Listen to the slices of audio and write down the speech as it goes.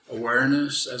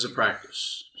awareness as a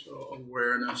practice. So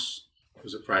awareness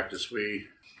as a practice. We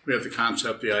have the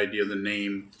concept, the idea, the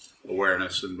name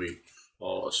awareness, and we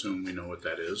all assume we know what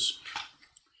that is.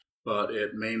 But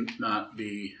it may not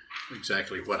be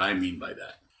exactly what I mean by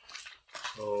that.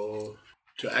 So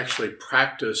to actually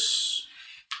practice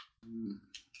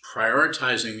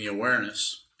prioritizing the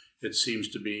awareness, it seems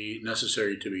to be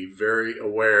necessary to be very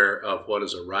aware of what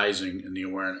is arising in the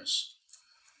awareness.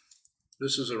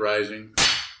 This is arising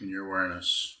in your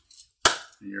awareness.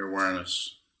 In your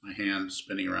awareness. My hand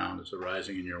spinning around is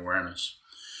arising in your awareness.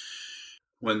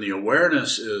 When the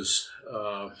awareness is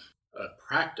a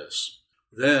practice,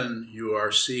 then you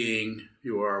are seeing,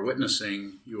 you are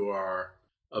witnessing, you are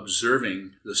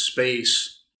observing the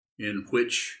space in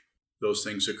which those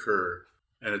things occur,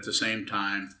 and at the same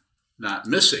time not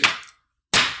missing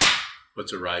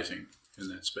what's arising in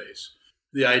that space.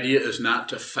 The idea is not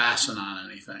to fasten on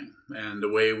anything, and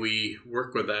the way we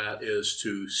work with that is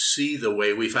to see the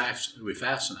way we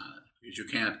fasten on it, because you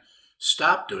can't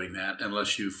stop doing that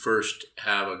unless you first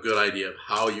have a good idea of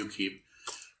how you keep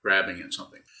grabbing at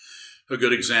something. A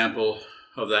good example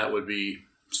of that would be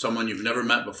someone you've never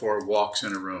met before walks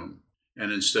in a room,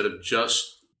 and instead of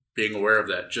just being aware of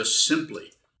that, just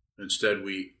simply, instead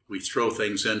we throw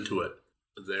things into it.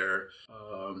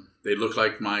 They look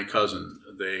like my cousin.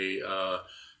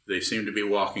 They seem to be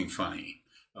walking funny.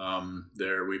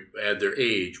 We add their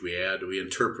age. We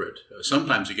interpret.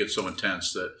 Sometimes it gets so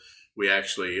intense that we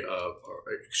actually are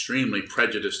extremely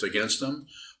prejudiced against them.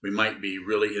 We might be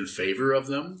really in favor of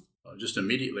them, just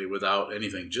immediately without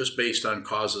anything, just based on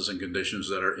causes and conditions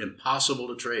that are impossible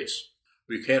to trace.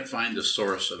 We can't find the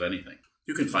source of anything.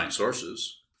 You can find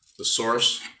sources. The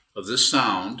source of this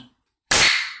sound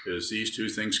is these two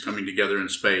things coming together in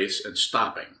space and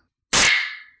stopping.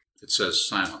 It says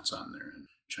silence on there in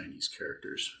Chinese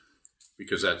characters,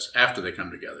 because that's after they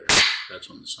come together. That's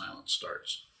when the silence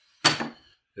starts,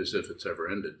 as if it's ever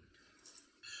ended.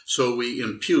 So we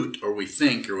impute, or we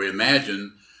think, or we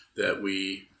imagine that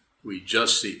we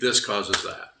just see this causes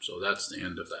that. So that's the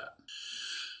end of that.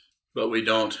 But we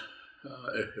don't.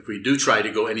 If we do try to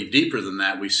go any deeper than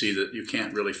that, we see that you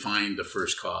can't really find the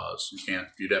first cause.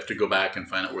 You'd have to go back and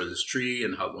find out where this tree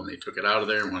and when they took it out of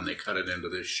there, when they cut it into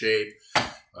this shape,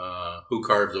 who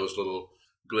carved those little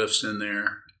glyphs in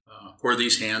there, where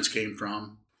these hands came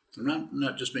from. I'm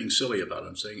not just being silly about it.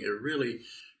 I'm saying to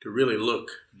really look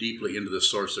deeply into the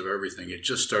source of everything, it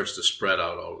just starts to spread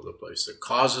out all over the place. The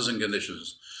causes and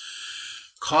conditions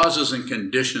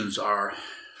are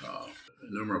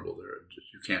innumerable.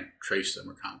 You can't trace them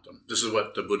or count them. This is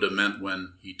what the Buddha meant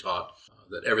when he taught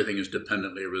that everything is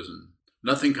dependently arisen.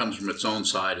 Nothing comes from its own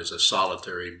side as a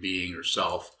solitary being or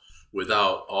self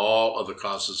without all of the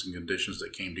causes and conditions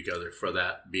that came together for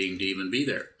that being to even be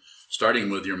there, starting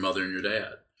with your mother and your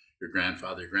dad, your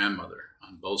grandfather, your grandmother,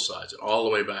 on both sides, and all the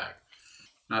way back.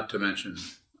 Not to mention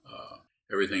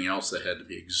everything else that had to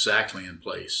be exactly in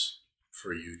place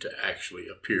for you to actually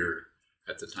appear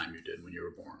at the time you did when you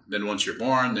were born. Then once you're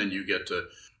born, then you get to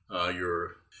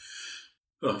your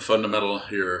fundamental,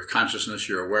 your consciousness,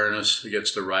 your awareness. It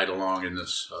gets to ride along in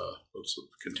this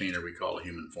container we call a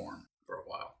human form for a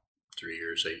while. 3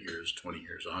 years, 8 years, 20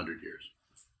 years, 100 years,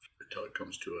 until it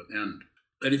comes to an end.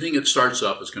 Anything that starts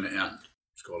up is going to end.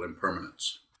 It's called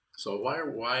impermanence. So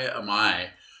why am I,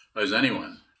 as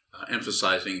anyone,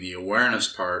 emphasizing the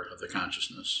awareness part of the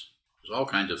consciousness? There's all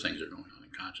kinds of things that are going on in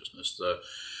consciousness.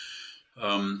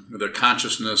 The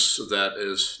consciousness that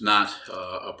is not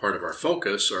a part of our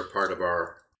focus or part of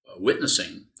our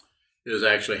witnessing is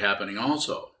actually happening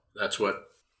also. That's what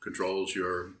controls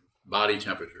your body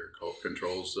temperature,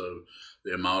 controls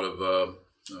the amount of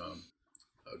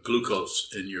glucose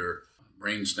in your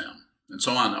brainstem, and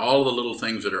so on. All the little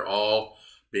things that are all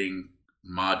being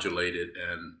modulated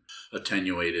and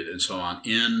attenuated and so on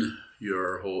in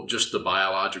your whole, just the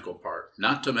biological part,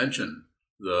 not to mention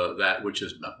that which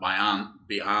is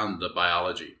beyond the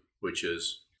biology, which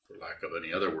is, for lack of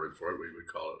any other word for it, we would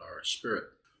call it our spirit.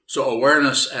 So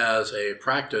awareness as a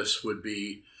practice would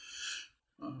be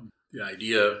the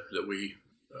idea that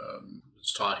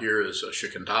it's taught here is a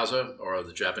shikantaza, or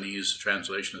the Japanese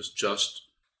translation is just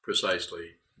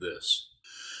precisely this.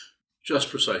 Just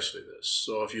precisely this.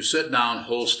 So if you sit down,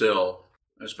 hold still,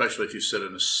 especially if you sit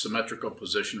in a symmetrical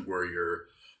position where your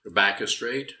back is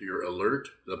straight, you're alert.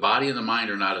 The body and the mind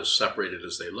are not as separated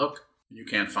as they look. You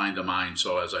can't find the mind,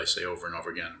 so as I say over and over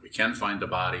again, we can find the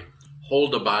body.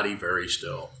 Hold the body very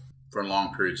still for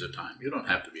long periods of time. You don't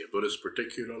have to be a Buddhist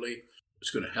particularly. It's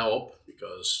going to help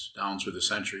because down through the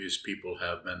centuries, people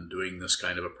have been doing this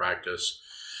kind of a practice.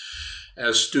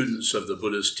 As students of the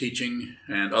Buddha's teaching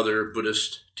and other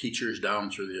Buddhist teachers down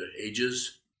through the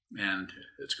ages, and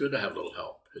it's good to have a little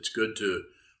help. It's good to,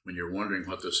 when you're wondering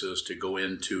what this is, to go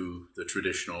into the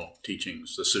traditional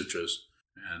teachings, the sutras,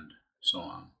 and so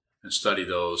on, and study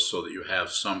those so that you have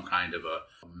some kind of a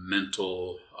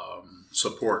mental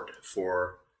support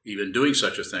for even doing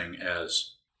such a thing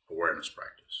as awareness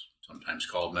practice, sometimes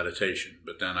called meditation.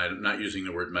 But then I'm not using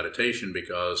the word meditation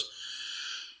because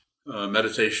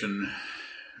meditation,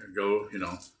 go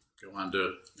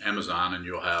onto Amazon and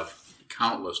you'll have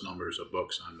countless numbers of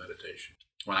books on meditation.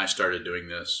 When I started doing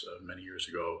this many years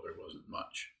ago, there wasn't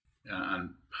much.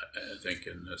 And I think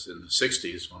in the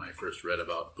 60s, when I first read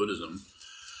about Buddhism,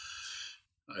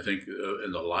 I think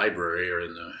in the library or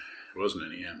there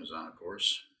wasn't any Amazon, of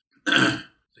course.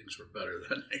 Things were better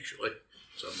then, actually,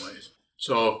 in some ways.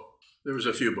 So there was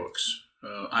a few books.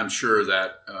 I'm sure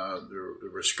that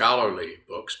there were scholarly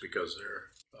books because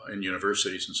they're in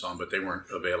universities and so on, but they weren't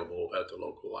available at the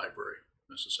local library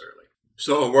necessarily.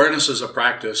 So awareness as a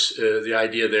practice, the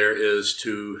idea there is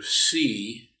to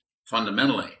see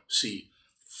fundamentally.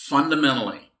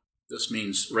 This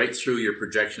means right through your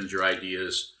projections, your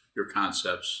ideas, your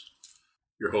concepts,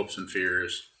 your hopes and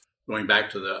fears. Going back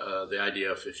to the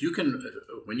idea of if you can,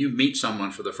 when you meet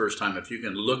someone for the first time, if you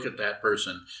can look at that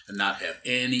person and not have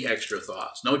any extra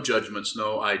thoughts, no judgments,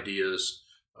 no ideas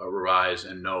arise,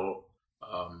 and no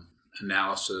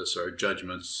analysis or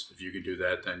judgments, if you can do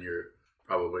that, then you're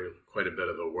probably quite a bit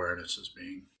of awareness is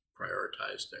being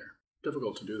prioritized there.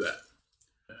 Difficult to do that.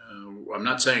 I'm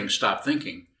not saying stop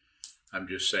thinking. I'm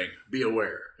just saying be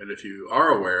aware. And if you are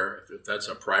aware, if that's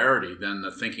a priority, then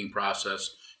the thinking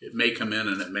process, it may come in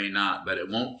and it may not, but it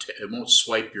won't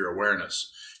swipe your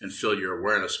awareness and fill your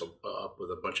awareness up with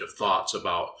a bunch of thoughts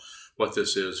about what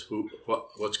this is,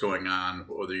 what's going on,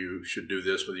 whether you should do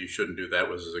this, whether you shouldn't do that,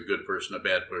 whether it's a good person, a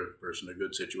bad person, a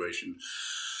good situation,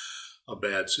 a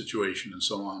bad situation, and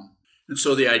so on. And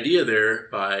so the idea there,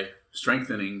 by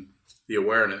strengthening the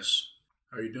awareness,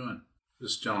 how are you doing?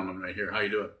 This gentleman right here, how you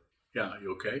doing? Yeah,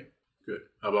 you okay? Good.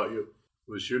 How about you?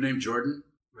 Was your name Jordan?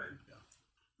 Right. Yeah.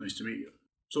 Nice to meet you.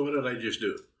 So what did I just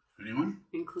do? Anyone?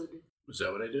 Included. Was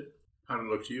that what I did? How did it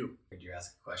look to you? Did you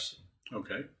ask a question?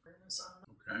 Okay.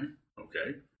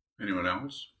 Okay. Anyone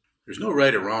else? There's no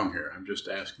right or wrong here. I'm just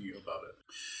asking you about it.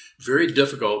 Very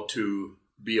difficult to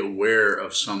be aware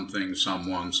of something,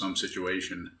 someone, some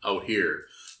situation out here,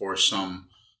 or some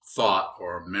thought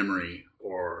or memory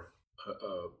or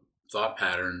a thought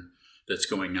pattern that's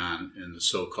going on in the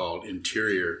so-called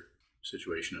interior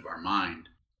situation of our mind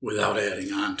without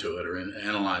adding on to it or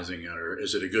analyzing it, or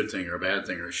is it a good thing or a bad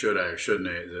thing, or should I or shouldn't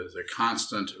I? The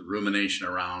constant rumination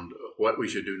around what we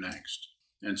should do next.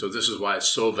 And so this is why it's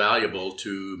so valuable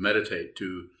to meditate,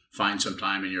 to find some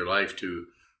time in your life to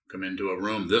come into a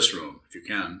room, this room, if you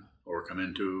can, or come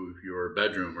into your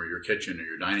bedroom or your kitchen or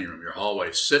your dining room, your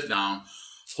hallway, sit down,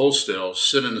 hold still,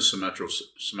 sit in a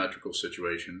symmetrical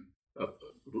situation,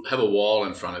 have a wall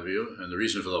in front of you. And the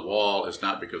reason for the wall is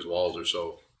not because walls are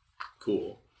so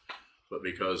cool, but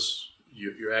because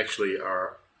you actually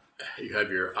you have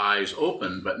your eyes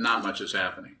open, but not much is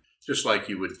happening. Just like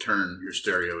you would turn your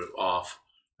stereo off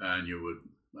and you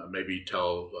would maybe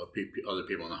tell other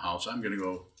people in the house, I'm going to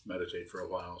go meditate for a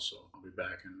while, so I'll be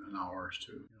back in an hour or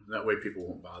two. That way people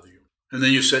won't bother you. And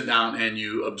then you sit down and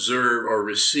you observe or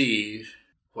receive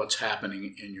what's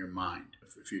happening in your mind.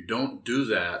 If you don't do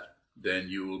that, then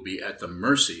you will be at the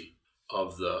mercy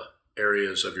of the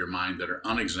areas of your mind that are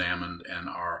unexamined and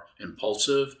are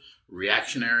impulsive,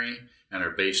 reactionary, and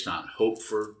are based on hope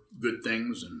for good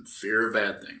things and fear of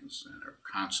bad things, and are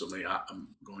constantly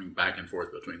going back and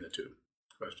forth between the two.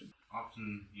 Question?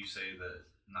 Often you say that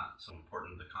it's not so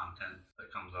important the content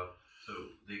that comes up. So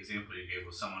the example you gave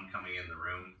was someone coming in the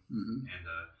room, and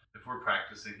if we're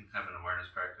practicing, have an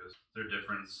awareness practice, is there a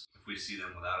difference if we see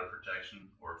them without a projection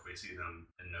or if we see them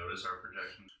and notice our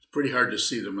projection? It's pretty hard to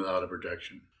see them without a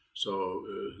projection. So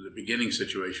the beginning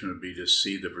situation would be to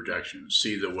see the projection,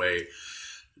 see the way.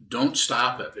 Don't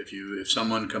stop it. If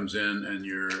someone comes in and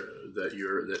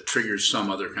that triggers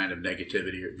some other kind of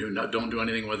negativity, or don't do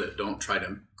anything with it. Don't try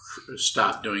to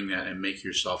stop doing that and make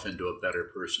yourself into a better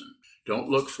person. Don't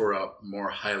look for a more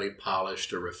highly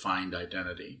polished or refined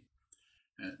identity.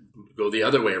 And go the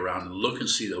other way around and look and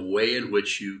see the way in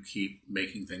which you keep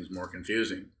making things more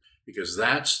confusing, because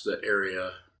that's the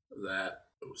area that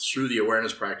through the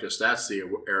awareness practice, that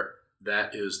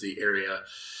is the area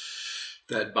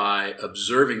that by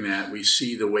observing that, we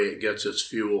see the way it gets its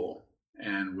fuel,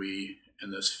 and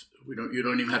you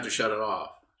don't even have to shut it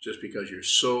off. Just because you're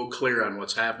so clear on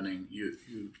what's happening,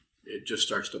 it just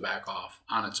starts to back off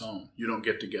on its own. You don't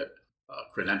get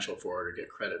credential for it or get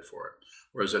credit for it.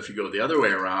 Whereas if you go the other way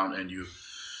around and you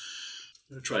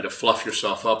try to fluff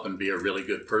yourself up and be a really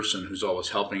good person who's always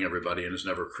helping everybody and is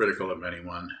never critical of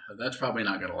anyone, that's probably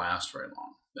not going to last very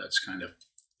long. That's kind of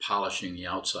polishing the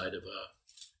outside of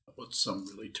what's some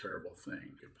really terrible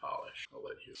thing to polish. I'll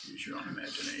let you use your own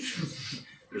imagination.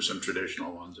 There's some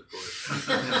traditional ones, of course.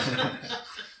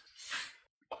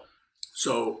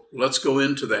 So let's go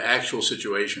into the actual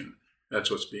situation. That's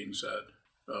what's being said.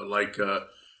 Like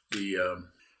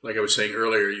I was saying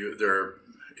earlier,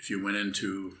 if you went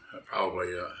into probably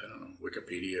I don't know,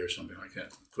 Wikipedia or something like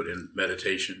that, put in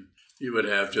meditation, you would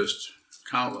have just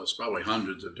countless, probably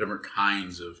hundreds of different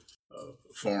kinds of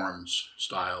forms,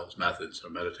 styles, methods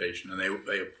of meditation, and they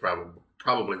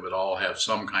probably would all have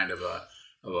some kind of a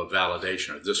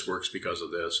validation. Or this works because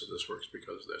of this, or this works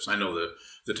because of this. I know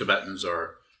the Tibetans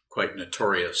are quite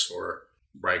notorious for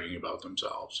bragging about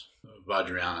themselves.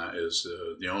 Vajrayana is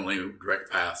the only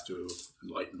direct path to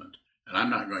enlightenment. And I'm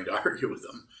not going to argue with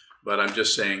them, but I'm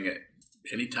just saying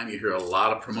anytime you hear a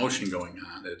lot of promotion going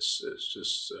on, it's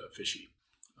just fishy.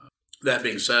 That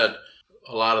being said,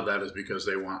 a lot of that is because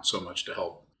they want so much to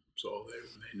help. So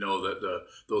they know that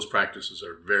those practices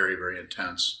are very, very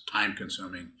intense,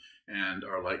 time-consuming, and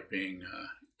are like being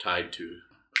tied to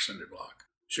a cinder block.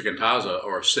 Shikantaza,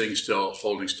 or sitting still,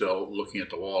 holding still, looking at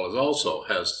the wall,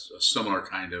 has a similar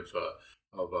kind of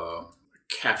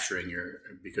capturing your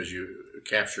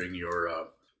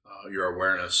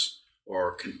awareness,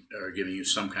 or giving you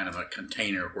some kind of a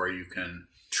container where you can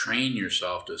train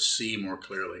yourself to see more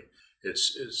clearly.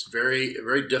 It's very,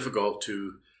 very difficult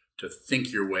to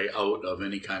think your way out of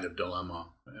any kind of dilemma.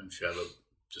 And if you have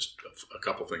just a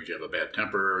couple things, you have a bad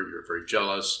temper, you're very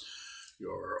jealous,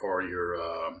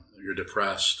 you're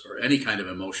depressed, or any kind of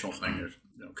emotional thing. There's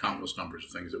countless numbers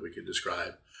of things that we could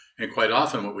describe. And quite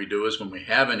often what we do is when we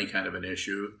have any kind of an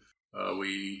issue,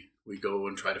 we go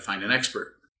and try to find an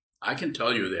expert. I can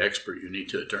tell you the expert you need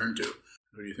to turn to.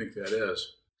 Who do you think that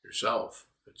is? Yourself.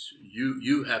 It's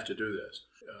you have to do this.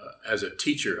 As a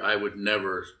teacher, I would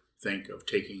never think of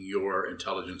taking your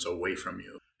intelligence away from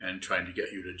you and trying to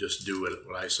get you to just do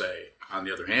what I say. On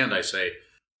the other hand, I say,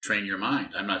 train your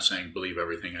mind. I'm not saying believe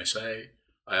everything I say.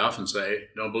 I often say,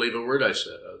 don't believe a word that I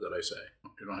say.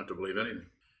 You don't have to believe anything.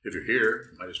 If you're here,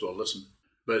 you might as well listen.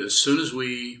 But as soon as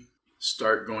we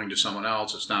start going to someone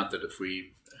else, it's not that if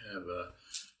we have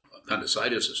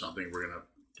appendicitis or something, we're going to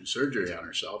do surgery on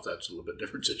ourselves. That's a little bit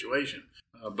different situation.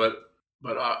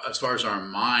 But as far as our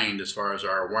mind, as far as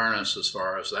our awareness, as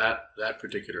far as that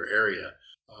particular area,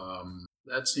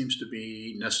 that seems to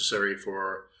be necessary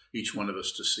for each one of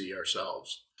us to see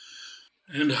ourselves.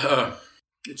 And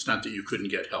it's not that you couldn't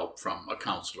get help from a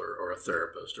counselor or a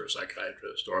therapist or a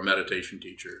psychiatrist or a meditation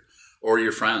teacher or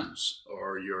your friends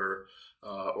or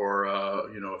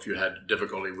if you had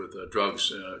difficulty with drugs,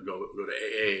 go to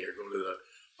AA or go to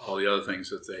all the other things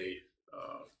that they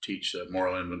teach,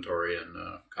 moral inventory and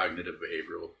cognitive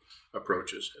behavioral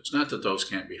approaches. It's not that those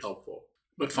can't be helpful,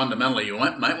 but fundamentally you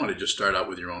might want to just start out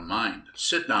with your own mind.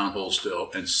 Sit down, hold still,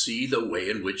 and see the way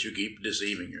in which you keep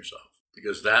deceiving yourself,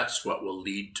 because that's what will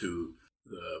lead to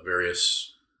the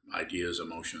various ideas,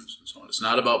 emotions, and so on. It's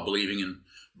not about believing in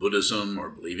Buddhism or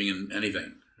believing in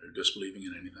anything or disbelieving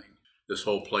in anything. This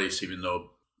whole place, even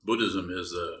though Buddhism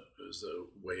is the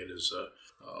way it is,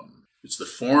 it's the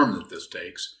form that this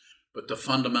takes, but the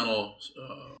fundamental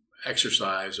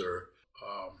exercise or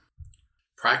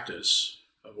practice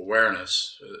of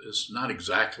awareness is not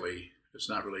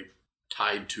really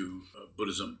tied to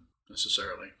Buddhism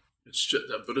necessarily. It's just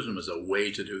that Buddhism is a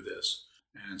way to do this.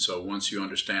 And so once you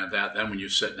understand that, then when you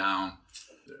sit down,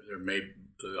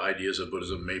 the ideas of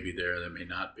Buddhism may be there, they may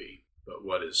not be. But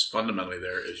what is fundamentally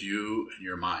there is you and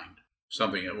your mind,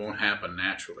 something that won't happen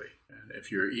naturally. And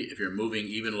if you're moving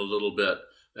even a little bit,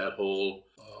 that whole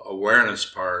awareness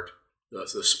part,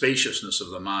 the spaciousness of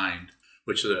the mind,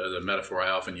 which the metaphor I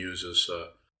often use is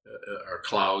are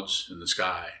clouds in the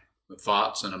sky. The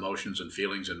thoughts and emotions and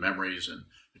feelings and memories and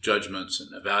judgments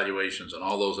and evaluations and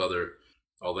all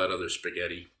that other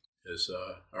spaghetti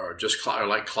are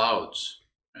like clouds.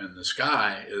 And the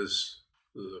sky is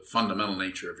the fundamental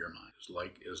nature of your mind.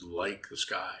 Is like the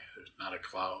sky. There's not a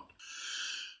cloud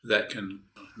that can,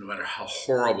 no matter how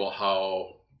horrible,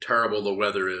 how terrible the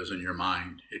weather is in your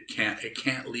mind, it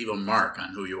can't leave a mark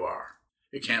on who you are.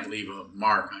 It can't leave a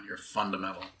mark on the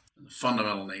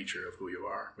fundamental nature of who you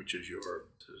are, which is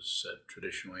as said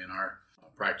traditionally in our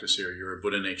practice here, your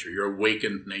Buddha nature, your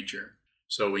awakened nature.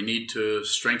 So we need to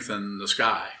strengthen the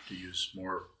sky, to use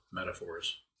more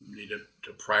metaphors. We need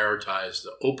to prioritize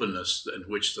the openness in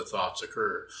which the thoughts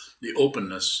occur, the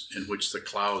openness in which the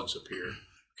clouds appear.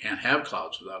 can't have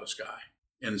clouds without a sky.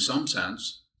 In some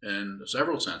sense, in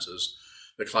several senses,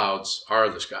 the clouds are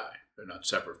the sky. They're not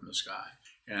separate from the sky.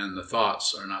 And the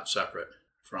thoughts are not separate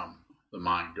from the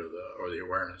mind or the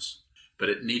awareness. But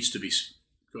it needs to be...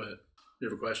 Go ahead. You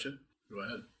have a question? Go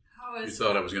ahead. You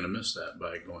thought I was going to miss that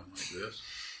by going like this.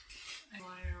 I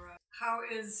want to interrupt. How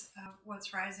is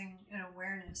what's rising in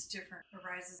awareness different from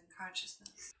arises in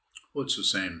consciousness? Well, it's the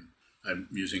same. I'm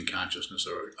using consciousness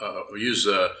or use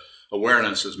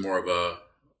awareness as more of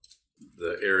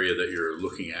the area that you're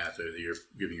looking at, that you're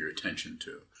giving your attention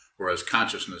to. Whereas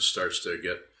consciousness starts to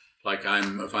get like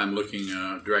if I'm looking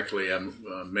directly,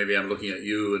 maybe I'm looking at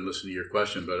you and listening to your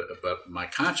question, but my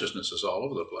consciousness is all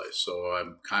over the place. So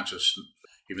I'm conscious,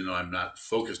 even though I'm not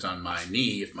focused on my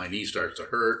knee. If my knee starts to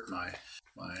hurt, my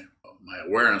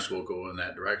awareness will go in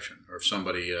that direction. Or if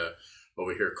somebody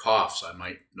over here coughs, I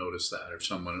might notice that. Or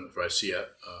if I see a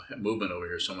movement over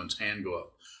here, someone's hand go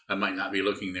up, I might not be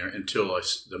looking there until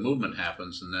the movement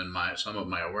happens, and then some of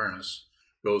my awareness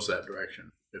goes that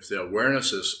direction. If the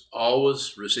awareness is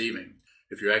always receiving,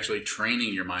 if you're actually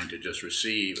training your mind to just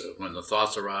receive, when the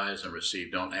thoughts arise and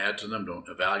receive, don't add to them, don't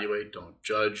evaluate, don't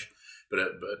judge, but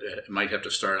it might have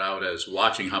to start out as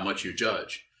watching how much you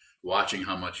judge, watching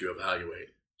how much you evaluate.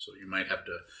 So you might have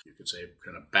to, you could say,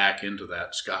 kind of back into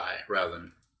that sky rather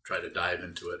than try to dive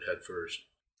into it head first.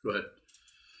 Go ahead.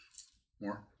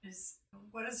 More?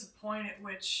 What is the point at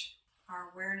which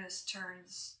our awareness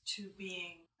turns to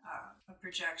being a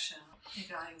projection,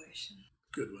 evaluation?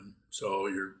 Good one. So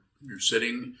you're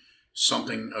sitting,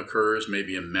 something occurs,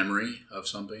 maybe a memory of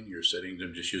something. You're sitting,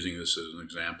 I'm just using this as an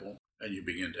example, and you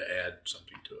begin to add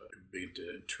something to it. You begin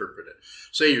to interpret it.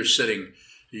 Say you're sitting,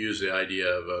 to use the idea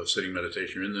of sitting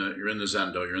meditation. You're in the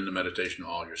Zendo, you're in the meditation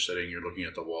hall, you're sitting, you're looking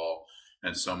at the wall,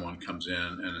 and someone comes in,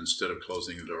 and instead of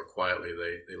closing the door quietly,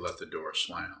 they let the door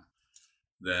slam.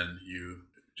 Then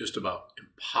just about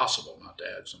impossible not to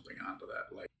add something onto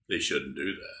that. Like, they shouldn't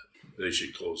do that. They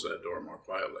should close that door more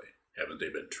quietly. Haven't they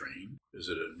been trained? Is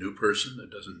it a new person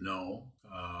that doesn't know?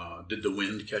 Did the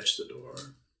wind catch the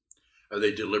door? Are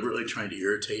they deliberately trying to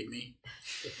irritate me?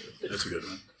 That's a good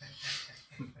one.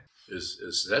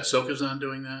 Is that Sokuzan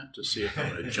doing that to see if I'm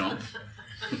going to jump?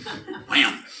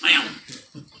 Wham! Wham!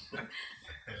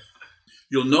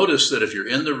 You'll notice that if you're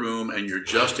in the room and you're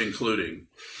just including,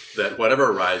 that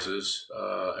whatever arises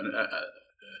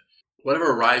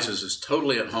is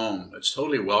totally at home. It's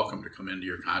totally welcome to come into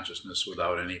your consciousness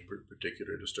without any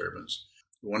particular disturbance.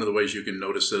 One of the ways you can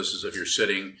notice this is if you're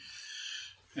sitting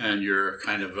and you're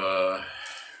kind of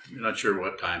you're not sure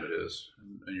what time it is,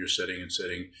 and you're sitting,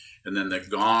 and then the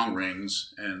gong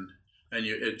rings, and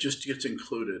it just gets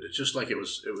included. It's just like it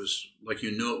was like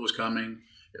you knew it was coming,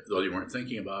 though you weren't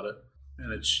thinking about it,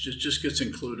 and it just gets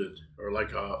included. Or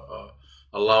like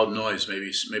a loud noise,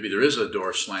 maybe there is a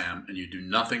door slam, and you do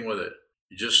nothing with it.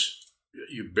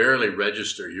 You barely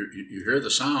register. You hear the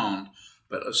sound,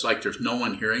 but it's like there's no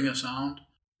one hearing the sound,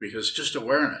 because it's just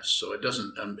awareness. So it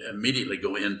doesn't immediately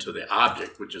go into the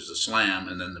object, which is the slam,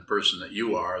 and then the person that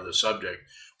you are, the subject,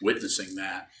 witnessing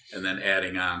that, and then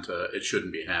adding on to, it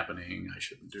shouldn't be happening, I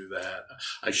shouldn't do that,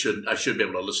 I should be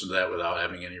able to listen to that without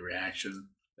having any reaction.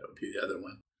 That would be the other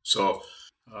one. So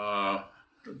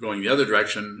going the other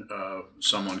direction,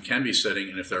 someone can be sitting,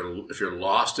 and if you're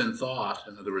lost in thought,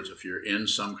 in other words, if you're in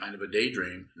some kind of a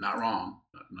daydream, not wrong,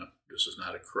 this is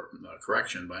not a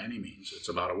correction by any means, it's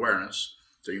about awareness.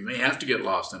 So you may have to get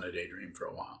lost in a daydream for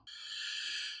a while.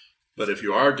 But if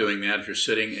you are doing that, if you're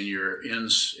sitting and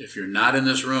if you're not in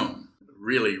this room,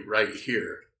 really right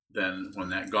here, then when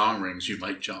that gong rings, you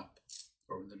might jump.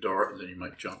 Or when then you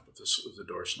might jump if the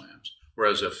door slams.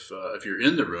 Whereas if you're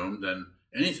in the room, then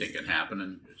anything can happen,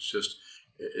 and it's just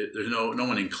there's no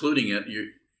one including it.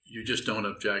 You just don't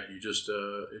object. You just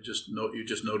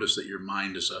notice that your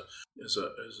mind is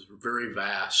very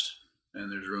vast. And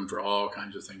there's room for all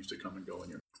kinds of things to come and go in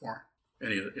your form.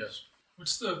 Any of it? Yes?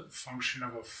 What's the function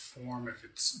of a form if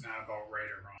it's not about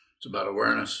right or wrong? It's about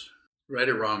awareness. Right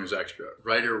or wrong is extra.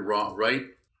 Right or wrong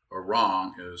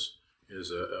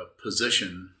is a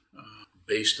position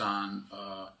based on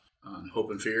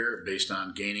hope and fear, based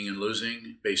on gaining and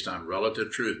losing, based on relative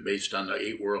truth, based on the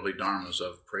 8 worldly dharmas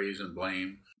of praise and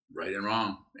blame. Right and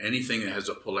wrong. Anything that has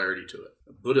a polarity to it.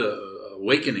 Buddha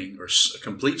awakening or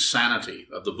complete sanity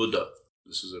of the Buddha.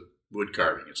 This is a wood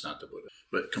carving, it's not the Buddha.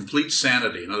 But complete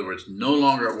sanity, in other words, no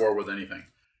longer at war with anything.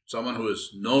 Someone who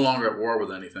is no longer at war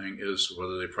with anything is,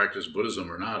 whether they practice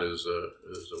Buddhism or not, is the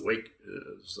Buddha.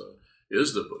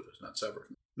 It's not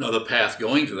separate. Now, the path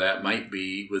going to that might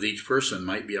be, with each person,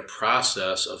 might be a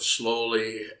process of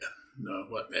slowly,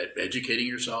 educating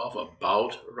yourself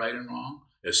about right and wrong.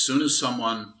 As soon as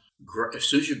someone as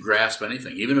soon as you grasp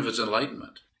anything, even if it's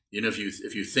enlightenment, if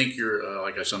you think you're,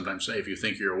 like I sometimes say, if you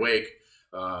think you're awake,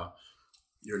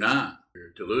 you're not. You're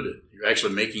deluded. You're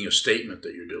actually making a statement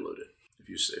that you're deluded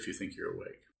if you think you're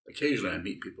awake. Occasionally I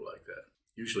meet people like that.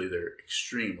 Usually they're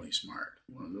extremely smart.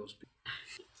 One of those people.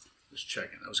 Just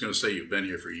checking. I was going to say you've been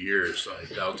here for years, so I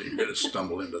doubt that you're going to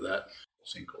stumble into that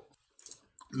sinkhole.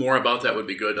 More about that would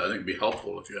be good. I think it'd be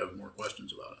helpful if you have more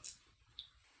questions about it.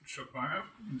 Shokma,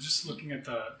 I'm just looking at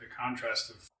the contrast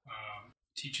of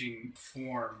teaching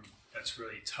form that's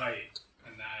really tight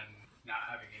and then not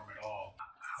having form at all.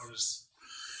 How does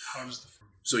the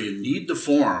form? So you need the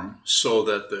form so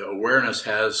that the awareness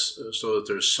so that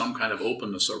there's some kind of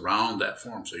openness around that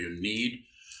form. So you need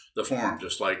the form,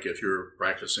 just like if you're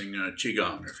practicing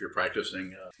Qigong, or if you're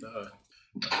practicing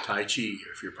Tai Chi,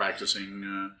 or if you're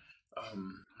practicing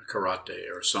karate,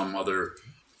 or some other,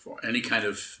 any kind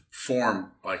of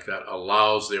form like that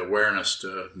allows the awareness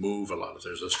to move a lot. If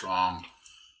there's a strong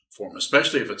form,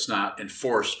 especially if it's not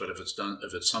enforced, but if it's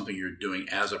something you're doing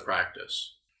as a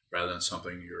practice, rather than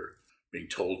something you're being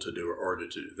told to do or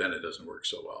ordered to do, then it doesn't work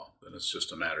so well. Then it's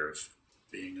just a matter of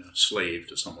being a slave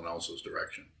to someone else's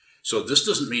direction. So this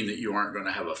doesn't mean that you aren't going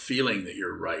to have a feeling that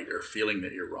you're right or feeling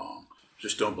that you're wrong.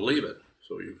 Just don't believe it.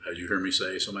 So as you heard me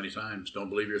say so many times, don't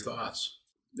believe your thoughts.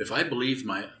 If I believed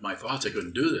my thoughts, I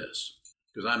couldn't do this,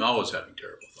 because I'm always having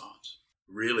terrible thoughts,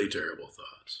 really terrible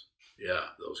thoughts.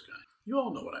 Yeah, those kind. You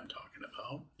all know what I'm talking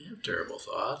about. You have terrible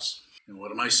thoughts. And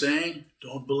what am I saying?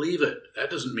 Don't believe it.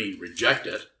 That doesn't mean reject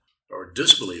it or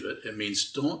disbelieve it. It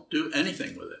means don't do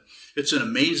anything with it. It's an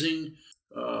amazing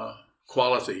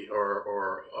quality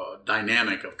or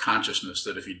dynamic of consciousness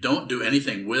that if you don't do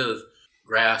anything with,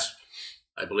 grasp,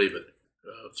 I believe it,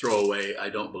 throw away, I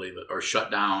don't believe it, or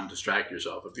shut down, distract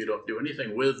yourself. If you don't do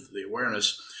anything with the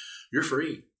awareness, you're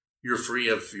free. You're free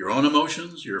of your own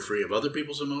emotions. You're free of other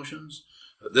people's emotions.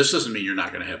 This doesn't mean you're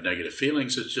not going to have negative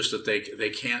feelings. It's just that they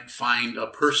can't find a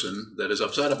person that is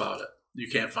upset about it. You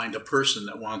can't find a person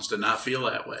that wants to not feel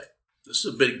that way. This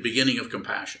is a big beginning of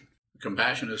compassion.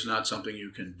 Compassion is not something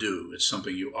you can do. It's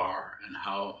something you are. And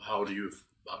how do you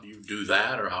do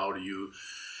that, or how do you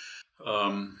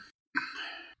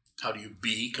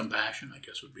be compassion, I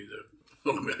guess would be the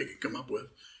only way I could come up with,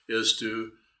 is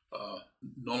to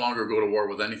no longer go to war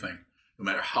with anything. No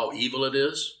matter how evil it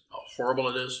is, how horrible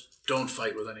it is, don't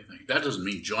fight with anything. That doesn't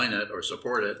mean join it or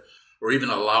support it or even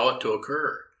allow it to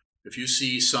occur. If you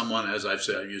see someone, as I've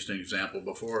said, I've used an example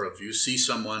before, if you see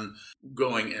someone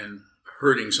going and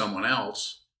hurting someone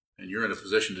else and you're in a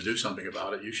position to do something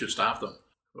about it, you should stop them.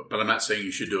 But I'm not saying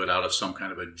you should do it out of some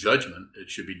kind of a judgment. It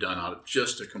should be done out of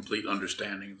just a complete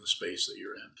understanding of the space that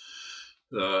you're in.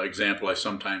 The example I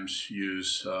sometimes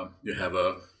use, you have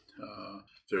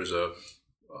there's a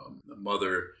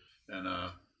mother and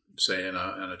a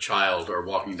child are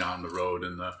walking down the road,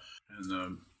 and the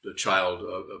child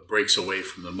breaks away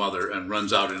from the mother and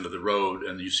runs out into the road,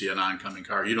 and you see an oncoming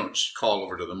car. You don't call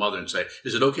over to the mother and say,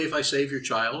 "Is it okay if I save your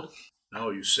child?" No,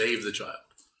 you save the child.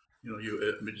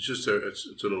 It's a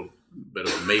little bit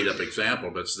of a made-up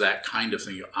example, but it's that kind of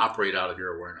thing. You operate out of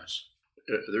your awareness.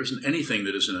 There isn't anything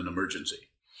that isn't an emergency.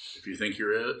 If you think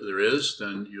there is,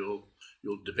 then you'll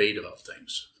debate about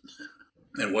things.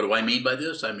 And what do I mean by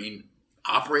this? I mean,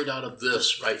 operate out of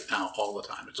this right now all the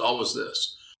time. It's always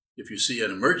this. If you see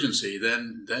an emergency,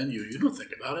 then you don't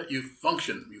think about it. You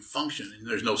function. And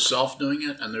there's no self doing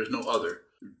it, and there's no other.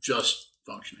 You're just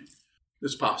functioning.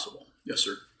 It's possible. Yes,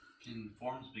 sir. Can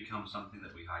forms become something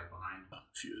that we hide behind?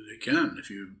 They can,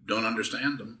 if you don't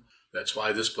understand them. That's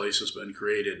why this place has been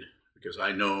created, because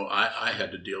I know I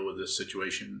had to deal with this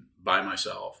situation by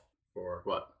myself for,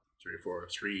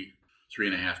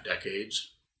 3.5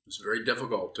 decades. It's very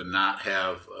difficult to not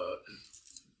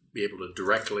be able to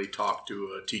directly talk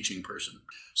to a teaching person,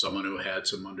 someone who had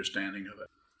some understanding of it.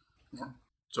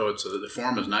 So the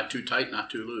form is not too tight,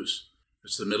 not too loose.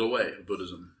 It's the middle way of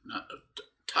Buddhism. Not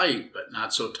tight, but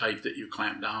not so tight that you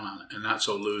clamp down on it, and not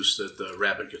so loose that the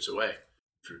rabbit gets away.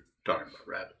 If you're talking about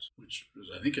rabbits, which is,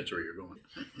 I think that's where you're going.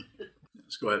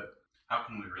 Let's go ahead. How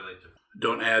can we relate to them?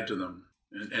 Don't add to them,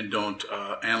 and don't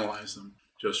analyze them.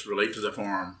 Just relate to the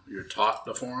form. You're taught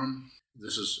the form.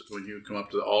 This is when you come up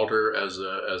to the altar as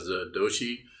the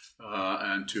doshi,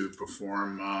 and to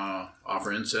perform,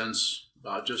 offer incense.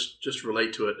 Just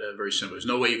relate to it very simply. There's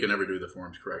no way you can ever do the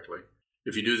forms correctly.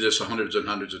 If you do this hundreds and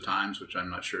hundreds of times, which I'm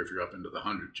not sure if you're up into the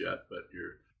hundreds yet, but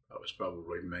that was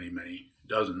probably many, many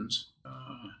dozens.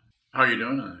 How are you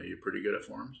doing? Are you pretty good at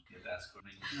forms? You have to ask for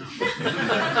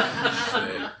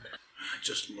me. I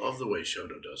just love the way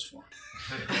Shoto does form.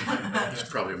 It's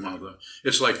probably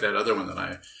it's like that other one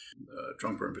that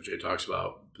Trungpa Rinpoche talks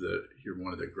about, that you're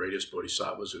one of the greatest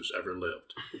bodhisattvas who's ever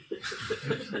lived.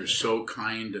 You're so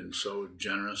kind and so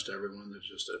generous to everyone. That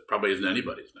just probably isn't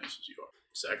anybody as nice as you are.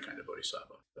 It's that kind of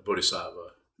bodhisattva. A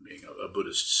bodhisattva being a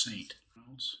Buddhist saint.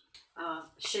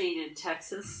 Shane in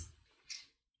Texas,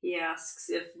 he asks,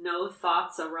 if no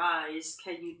thoughts arise,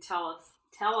 can you tell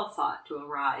a thought to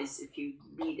arise if you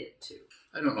need it to?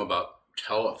 I don't know about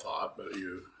tell a thought, but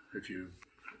if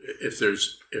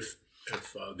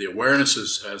the awareness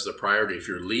has the priority, if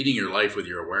you're leading your life with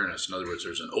your awareness, in other words,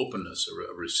 there's an openness of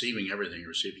receiving everything,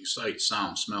 receiving sight,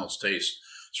 sound, smells, taste,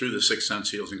 through the six sense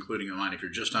fields, including the mind. If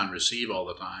you're just on receive all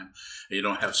the time, and you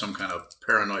don't have some kind of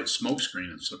paranoid smoke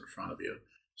screen in front of you,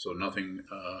 so nothing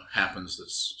happens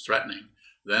that's threatening,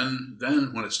 then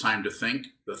when it's time to think,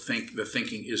 the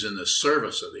thinking is in the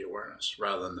service of the awareness,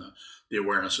 rather than the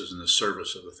awareness is in the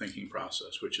service of the thinking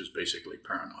process, which is basically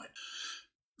paranoid.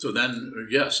 So then,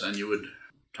 yes, and you would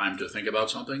time to think about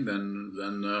something. Then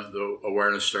the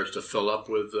awareness starts to fill up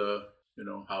with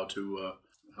how to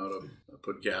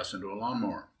put gas into a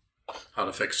lawnmower, how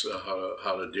to fix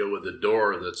how to deal with the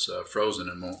door that's frozen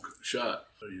and won't shut.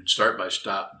 So you'd start by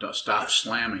stop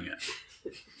slamming it.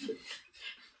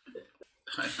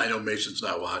 I know Mason's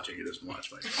not watching; he doesn't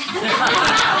watch my.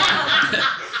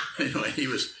 Anyway, he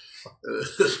was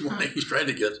this morning. He's trying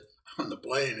to get on the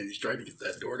plane, and he's trying to get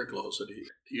that door to close, and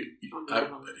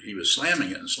he was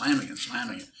slamming it and slamming it and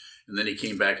slamming it, and then he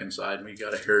came back inside, and we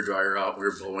got a hairdryer out. We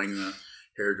were blowing the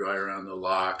hairdryer on the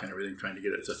lock and everything, trying to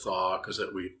get it to thaw, because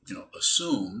that we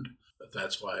assumed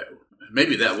that's why.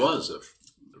 Maybe that was the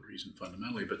reason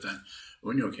fundamentally, but then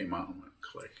Unyo came out and went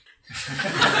click.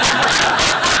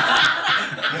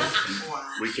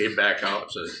 We came back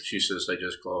out, so she says they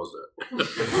just closed it.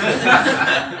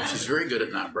 She's very good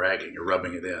at not bragging or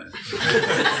rubbing it in.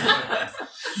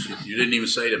 You didn't even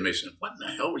say to me, "What in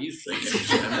the hell were you thinking?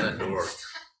 Slamming that door?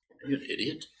 Are you an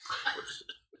idiot?"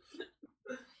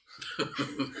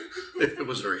 It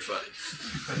was very funny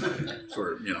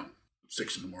for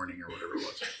 6 a.m. or whatever it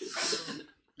was.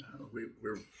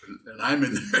 And I'm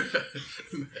in there.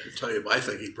 I tell you my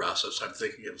thinking process. I'm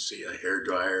thinking of a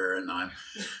hairdryer, and I'm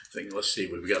thinking, let's see,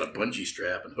 we've got a bungee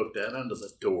strap and hook that onto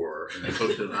the door, and then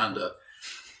hooked it onto.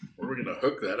 Where we're going to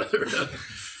hook that other end.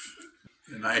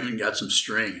 And I even got some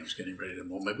string. I was getting ready to.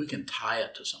 Well, maybe we can tie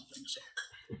it to something. So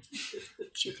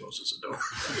she closes the door.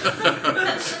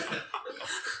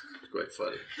 It's quite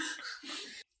funny.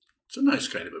 It's a nice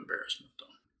kind of embarrassment, though.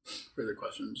 Further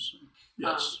questions?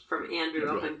 Yes. From Andrew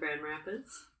up in Grand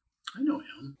Rapids. I know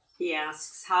him. He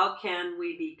asks, how can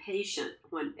we be patient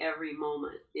when every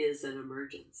moment is an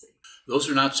emergency? Those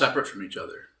are not separate from each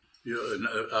other.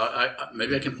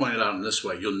 Maybe I can point it out in this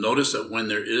way. You'll notice that when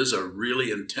there is a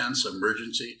really intense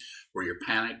emergency where you're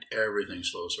panicked, everything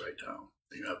slows right down.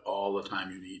 You have all the time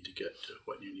you need to get to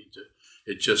what you need to.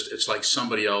 It's like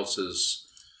somebody else's.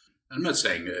 I'm not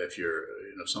saying if you're,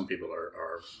 some people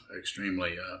are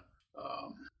extremely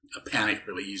panic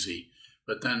really easy,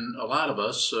 but then a lot of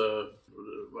us,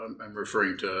 I'm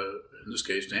referring to, in this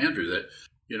case, to Andrew, that,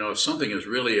 if something is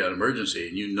really an emergency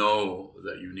and you know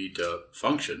that you need to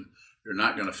function, you're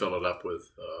not going to fill it up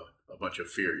with a bunch of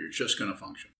fear. You're just going to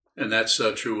function. And that's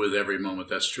true with every moment.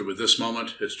 That's true with this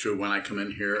moment. It's true when I come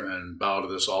in here and bow to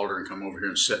this altar and come over here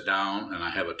and sit down, and I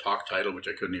have a talk title, which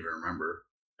I couldn't even remember.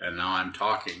 And now I'm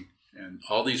talking, and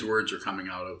all these words are coming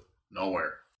out of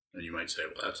nowhere. And you might say,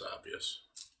 well, that's obvious.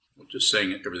 Well, just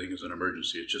saying everything is an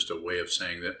emergency, it's just a way of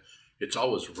saying that it's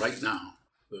always right now.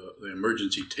 The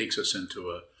emergency takes us into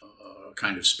a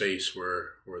kind of space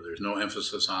where there's no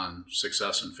emphasis on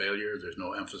success and failure. There's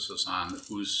no emphasis on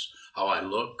how I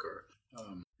look, or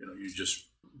you just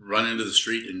run into the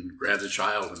street and grab the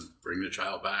child and bring the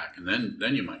child back, and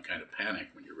then you might kind of panic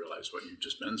when you realize what you've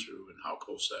just been through and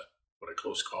what a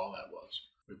close call that was.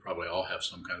 We probably all have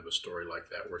some kind of a story like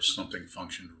that where something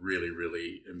functioned really,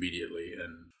 really immediately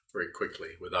and very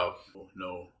quickly without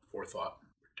no forethought.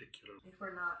 If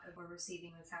we're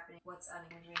receiving what's happening, what's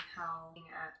unhinging, how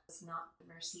is not the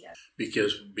mercy of.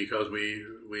 Because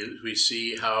we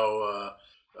see how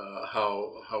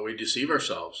we deceive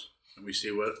ourselves, and we see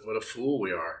what a fool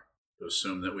we are to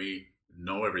assume that we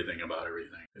know everything about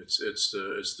everything. It's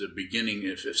the beginning.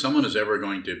 If someone is ever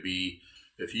going to be,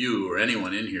 if you or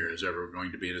anyone in here is ever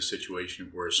going to be in a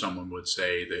situation where someone would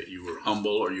say that you were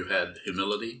humble or you had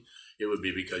humility, it would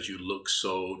be because you looked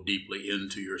so deeply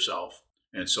into yourself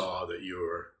and saw that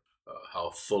you're how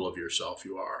full of yourself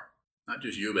you are. Not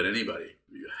just you, but anybody.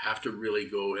 You have to really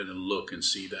go in and look and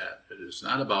see that. It's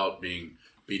not about being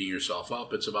beating yourself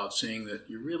up. It's about seeing that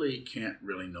you really can't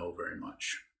really know very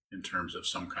much in terms of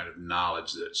some kind of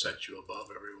knowledge that sets you above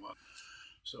everyone.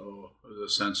 So the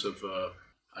sense of,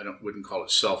 wouldn't call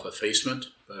it self-effacement,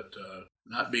 but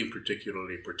not being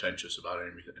particularly pretentious about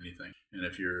anything. And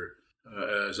if you're,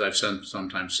 as I've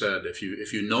sometimes said, if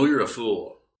you know you're a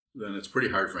fool, then it's pretty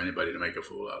hard for anybody to make a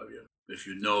fool out of you. If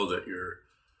you know that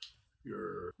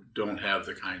you don't have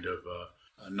the kind of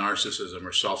narcissism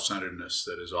or self-centeredness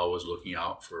that is always looking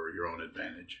out for your own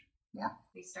advantage. More?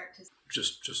 We start to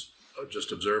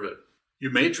Just observe it. You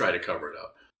may try to cover it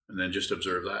up, and then just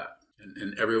observe that.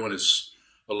 And everyone is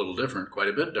a little different, quite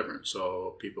a bit different.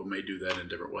 So people may do that in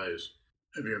different ways.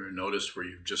 Have you ever noticed where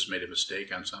you've just made a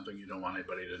mistake on something? You don't want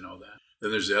anybody to know that.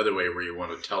 Then there's the other way where you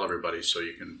want to tell everybody so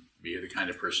you can be the kind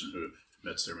of person who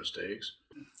admits their mistakes.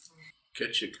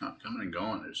 Catch you coming and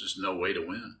going. There's just no way to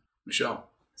win. Michelle?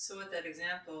 So with that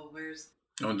example, where's...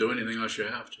 Don't do anything unless you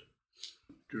have to.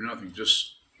 Do nothing.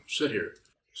 Just sit here.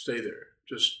 Stay there.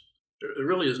 There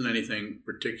really isn't anything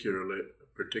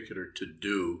particular to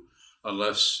do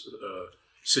unless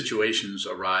situations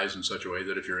arise in such a way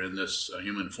that if you're in this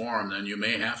human form, then you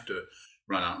may have to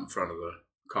run out in front of the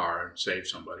car and save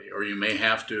somebody. Or you may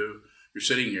have to, you're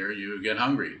sitting here, you get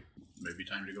hungry. Maybe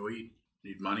time to go eat.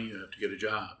 Need money, you have to get a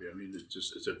job. I mean,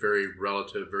 it's a very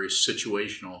relative, very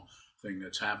situational thing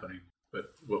that's happening.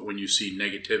 But when you see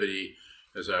negativity,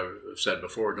 as I've said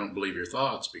before, don't believe your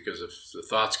thoughts, because if the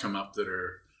thoughts come up that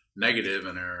are negative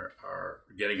and are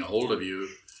getting a hold of you,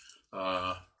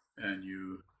 and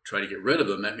you try to get rid of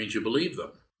them, that means you believe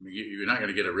them. I mean, you're not going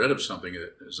to get rid of something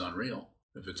that is unreal.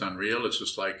 If it's unreal, it's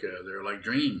just like they're like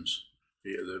dreams.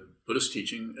 The Buddhist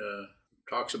teaching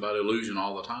talks about illusion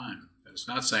all the time. It's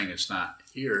not saying it's not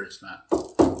here, it's not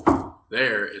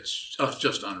there, it's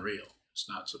just unreal. It's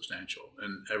not substantial,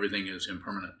 and everything is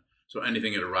impermanent. So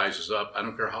anything that arises up, I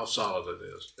don't care how solid it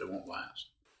is, it won't last.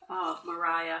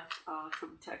 Mariah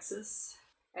from Texas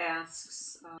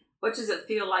asks, what does it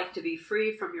feel like to be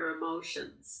free from your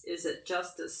emotions? Is it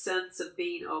just a sense of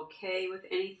being okay with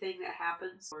anything that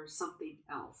happens, or something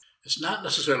else? It's not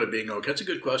necessarily being okay. That's a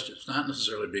good question. It's not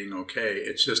necessarily being okay.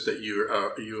 It's just that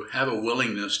you have a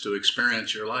willingness to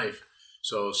experience your life.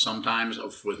 So sometimes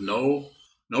with no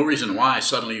reason why,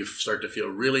 suddenly you start to feel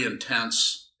really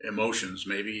intense emotions,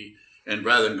 maybe, and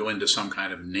rather than go into some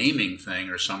kind of naming thing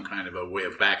or some kind of a way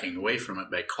of backing away from it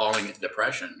by calling it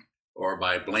depression, or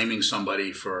by blaming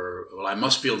somebody for, well, I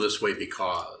must feel this way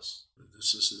because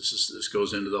this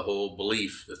goes into the whole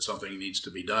belief that something needs to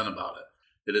be done about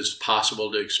it. It is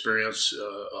possible to experience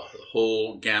a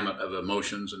whole gamut of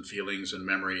emotions and feelings and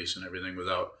memories and everything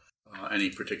without any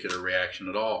particular reaction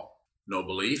at all. No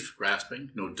belief,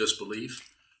 grasping, no disbelief,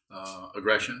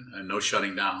 aggression, and no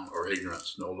shutting down or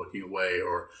ignorance, no looking away,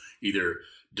 or either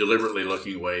deliberately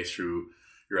looking away through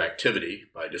your activity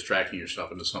by distracting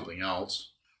yourself into something else,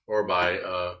 or by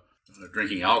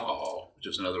drinking alcohol, which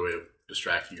is another way of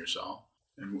distracting yourself.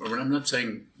 And I'm not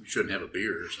saying you shouldn't have a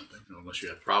beer or something, unless you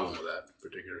have a problem with that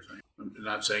particular thing. I'm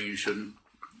not saying you shouldn't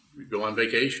go on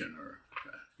vacation or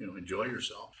enjoy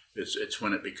yourself. It's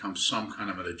when it becomes some kind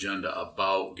of an agenda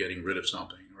about getting rid of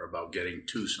something or about getting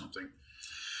to something.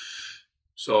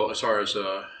 So as far as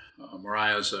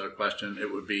Mariah's question,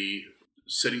 it would be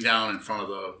sitting down in front of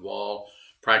the wall,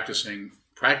 practicing,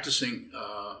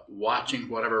 watching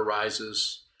whatever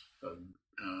arises,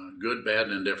 good, bad,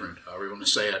 and indifferent, however you want to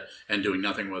say it, and doing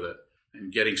nothing with it,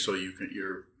 and getting so you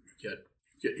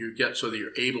get so that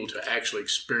you're able to actually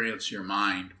experience your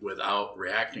mind without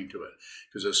reacting to it.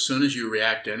 Because as soon as you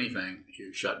react to anything,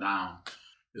 you shut down.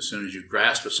 As soon as you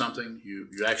grasp at something, you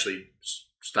actually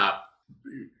stop.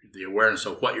 The awareness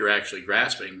of what you're actually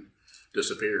grasping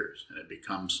disappears, and it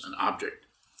becomes an object.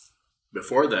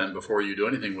 Before you do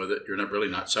anything with it, you're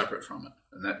not separate from it.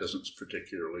 And that doesn't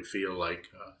particularly feel like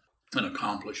an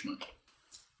accomplishment.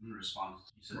 In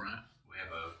response, you said right. We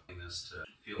have a willingness to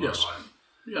feel Yes. our life.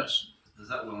 Yes. Does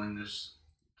that willingness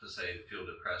to say feel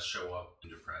depressed show up in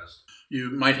depressed?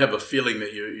 You might have a feeling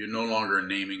that you're no longer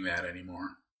naming that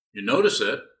anymore. You notice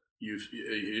it. You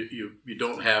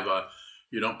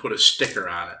don't put a sticker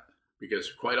on it,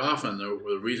 because quite often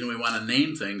the reason we want to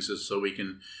name things is so we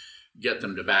can get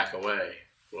them to back away.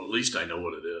 Well, at least I know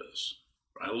what it is.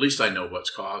 At least I know what's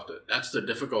caused it. That's the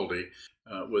difficulty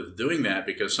with doing that,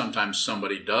 because sometimes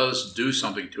somebody does do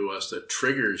something to us that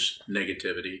triggers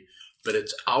negativity, but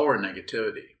it's our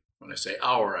negativity. When I say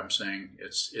our, I'm saying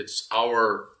it's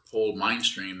our whole mind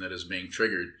stream that is being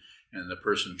triggered, and the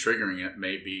person triggering it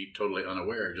may be totally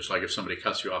unaware. Just like if somebody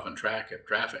cuts you off in traffic,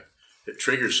 it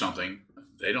triggers something.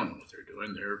 They don't know what they're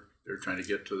doing. They're trying to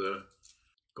get to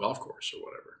golf course or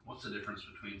whatever. What's the difference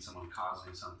between someone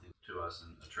causing something to us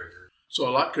and a trigger? So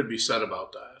a lot could be said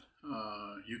about that.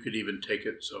 You could even take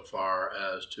it so far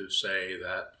as to say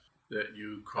that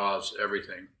you cause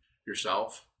everything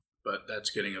yourself, but that's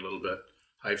getting a little bit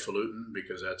highfalutin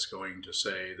because that's going to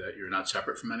say that you're not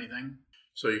separate from anything.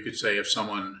 So you could say if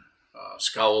someone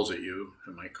scowls at you,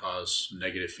 it might cause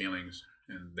negative feelings,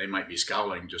 and they might be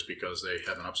scowling just because they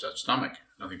have an upset stomach.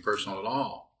 Nothing personal at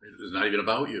all. It's not even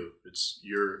about you.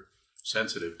 You're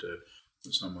sensitive to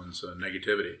someone's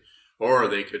negativity. Or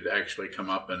they could actually come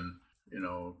up and,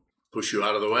 push you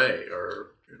out of the way,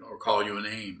 or call you a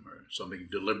name or something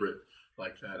deliberate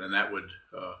like that. And that would,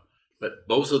 but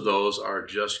both of those are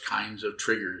just kinds of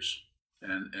triggers.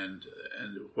 And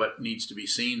what needs to be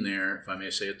seen there, if I may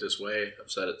say it this way, I've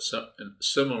said it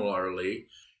similarly,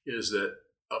 is that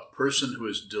a person who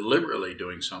is deliberately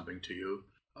doing something to you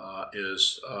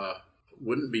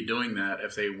wouldn't be doing that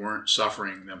if they weren't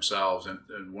suffering themselves.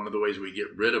 And one of the ways we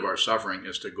get rid of our suffering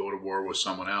is to go to war with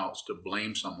someone else, to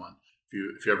blame someone.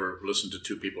 If you ever listen to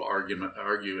two people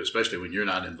argue, especially when you're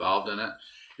not involved in it,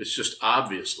 it's just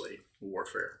obviously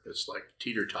warfare. It's like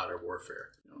teeter-totter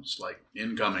warfare. It's like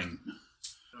incoming.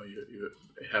 You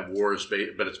have wars,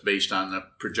 but it's based on the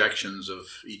projections of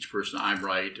each person. I'm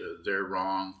right, they're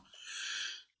wrong.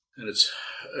 And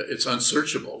it's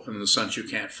unsearchable in the sense you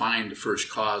can't find the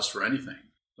first cause for anything.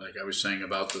 Like I was saying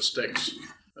about the sticks,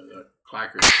 the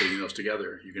clackers, putting those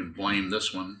together. You can blame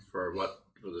this one for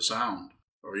the sound,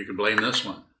 or you can blame this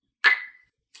one.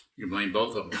 You can blame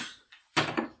both of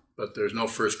them. But there's no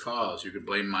first cause. You could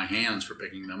blame my hands for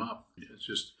picking them up. It's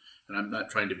just, and I'm not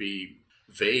trying to be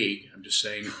vague. I'm just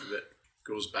saying that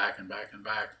goes back and back and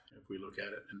back if we look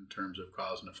at it in terms of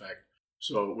cause and effect.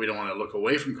 So we don't want to look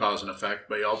away from cause and effect,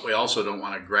 but we also don't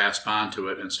want to grasp onto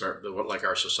it and start, like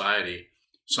our society,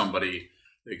 the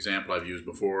example I've used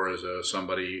before is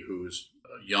somebody who's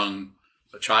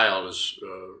a child is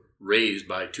raised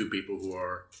by two people who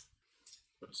are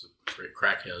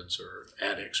crackheads or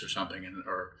addicts or something,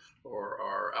 or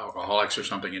are alcoholics or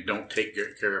something, and don't take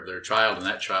care of their child, and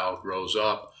that child grows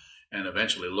up and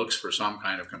eventually looks for some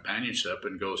kind of companionship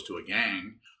and goes to a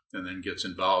gang and then gets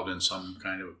involved in some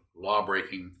kind of law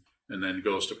breaking and then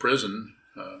goes to prison.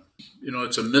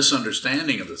 It's a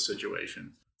misunderstanding of the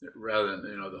situation. Rather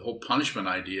than, the whole punishment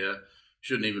idea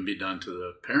shouldn't even be done to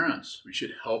the parents. We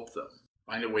should help them.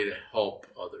 Find a way to help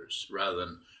others rather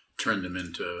than turn them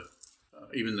into,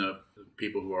 even the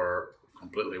people who are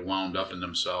completely wound up in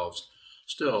themselves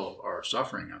still are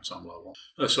suffering on some level.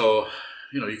 So,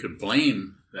 you could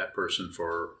blame that person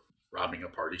for robbing a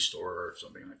party store or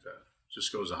something like that. It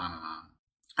just goes on and on.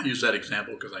 I use that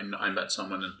example because I met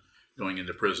someone going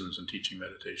into prisons and teaching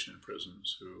meditation in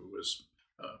prisons who was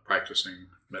practicing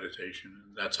meditation,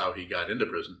 and that's how he got into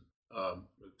prison.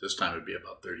 This time it'd be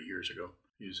about 30 years ago.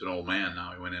 He's an old man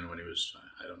now. He went in when he was,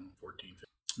 14, 15,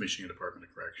 Michigan Department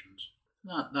of Corrections.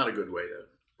 Not a good way to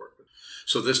work with.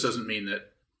 So this doesn't mean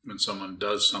that when someone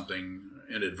does something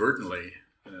inadvertently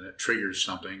and it triggers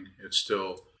something, it's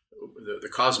still, the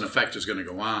cause and effect is going to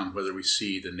go on whether we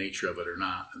see the nature of it or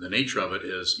not. And the nature of it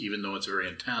is, even though it's very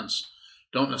intense,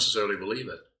 don't necessarily believe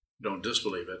it. Don't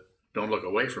disbelieve it. Don't look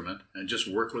away from it, and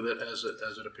just work with it as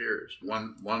it appears.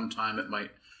 One time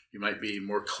you might be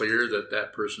more clear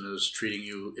that person is treating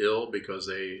you ill because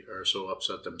they are so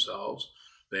upset themselves.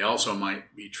 They also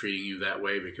might be treating you that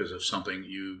way because of something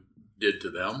you did to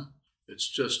them. It's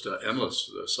just an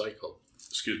endless cycle,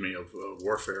 of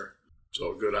warfare.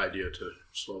 So a good idea to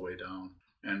slow way down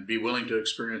and be willing to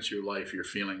experience your life, your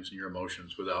feelings, and your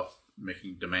emotions without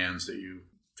making demands that you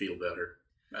feel better.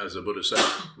 As the Buddha said,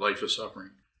 life is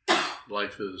suffering.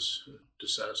 Life is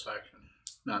dissatisfaction.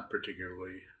 Not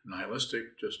particularly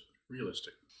nihilistic, just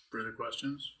realistic. Further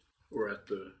questions? We're at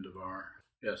the end of our...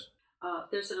 Yes?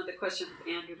 There's another question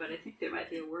from Andrew, but I think there might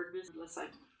be a word missing unless I'm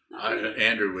not reading.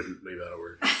 Andrew wouldn't leave out a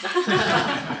word.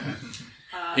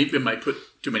 He might put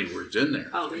too many words in there.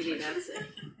 Oh, maybe that's it.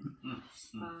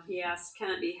 He asks, can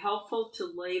it be helpful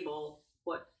to label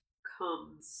what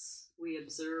comes we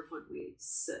observe when we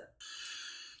sit?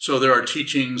 So there are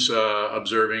teachings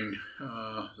observing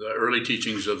the early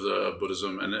teachings of the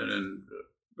Buddhism and early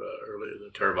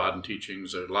the Theravadan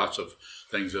teachings. There are lots of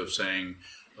things of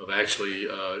actually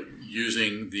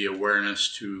using the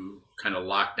awareness to kind of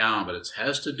lock down, but it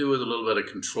has to do with a little bit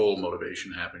of control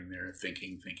motivation happening there.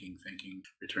 Thinking,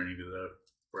 returning to the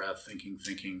breath, thinking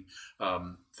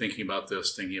about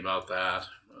this, thinking about that.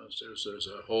 There's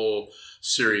a whole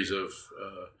series of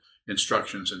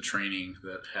instructions and training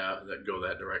that go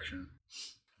that direction.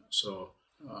 So,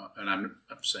 and I'm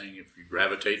saying if you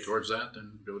gravitate towards that,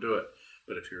 then go do it.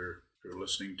 But if you're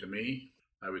listening to me,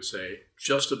 I would say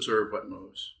just observe what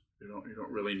moves. You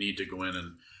don't really need to go in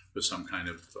and with some kind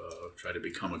of try to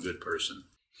become a good person.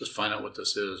 Just find out what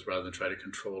this is rather than try to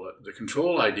control it. The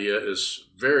control idea is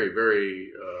very,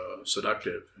 very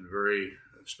seductive and very,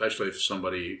 especially if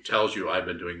somebody tells you, I've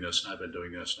been doing this and I've been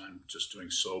doing this and I'm just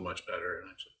doing so much better. And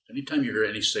anytime you hear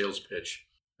any sales pitch,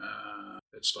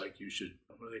 it's like you should,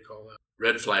 what do they call that?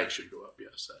 Red flag should go up.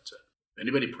 Yes, that's it. If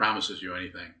anybody promises you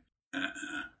anything,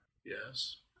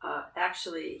 yes.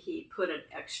 Actually, he put an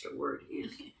extra word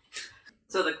in.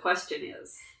 So the question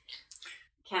is,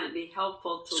 can it be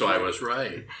helpful to... So I was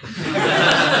right.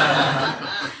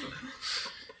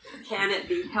 Can it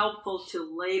be helpful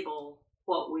to label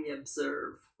what we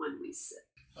observe when we sit?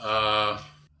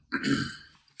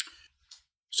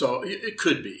 So it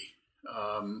could be.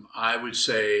 I would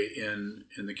say in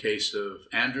the case of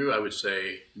Andrew, I would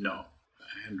say no.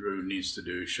 Andrew needs to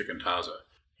do shikantaza.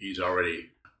 He's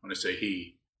already, when I say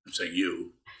he, I'm saying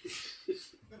you,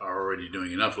 are already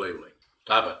doing enough labeling.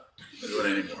 Stop it. Don't do it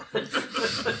anymore.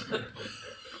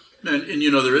 and you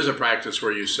know, there is a practice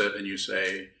where you sit and you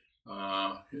say,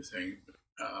 you think,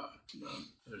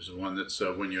 there's the one that's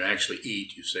when you actually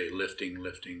eat, you say lifting,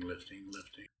 lifting, lifting,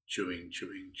 lifting, chewing,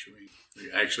 chewing, chewing.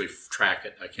 You actually track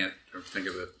it. I can't think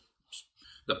of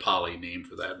the Pali name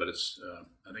for that, but it's,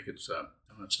 I think it's not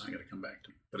going to come back to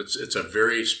me. But it's a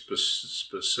very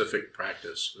specific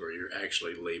practice where you're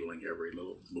actually labeling every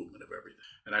little movement of everything.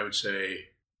 And I would say,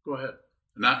 go ahead.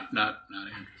 Not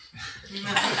Andrew.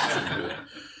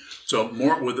 So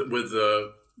more with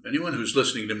anyone who's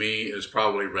listening to me is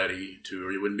probably ready to,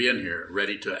 or you wouldn't be in here,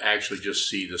 ready to actually just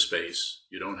see the space.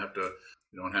 You don't have to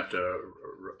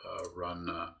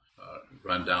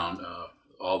run down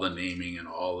all the naming and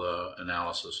all the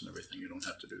analysis and everything. You don't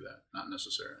have to do that. Not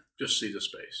necessary. Just see the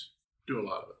space. Do a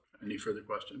lot of it. Any further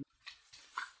questions?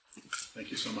 Thank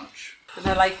you so much. And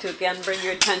I'd like to again bring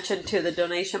your attention to the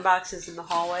donation boxes in the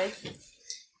hallway.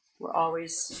 We're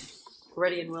always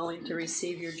ready and willing to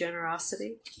receive your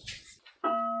generosity.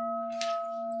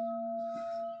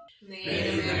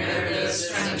 May the mirrors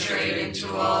penetrate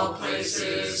into all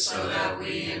places so that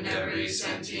we and every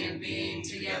sentient being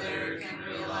together can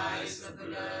realize the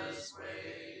Buddha's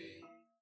way.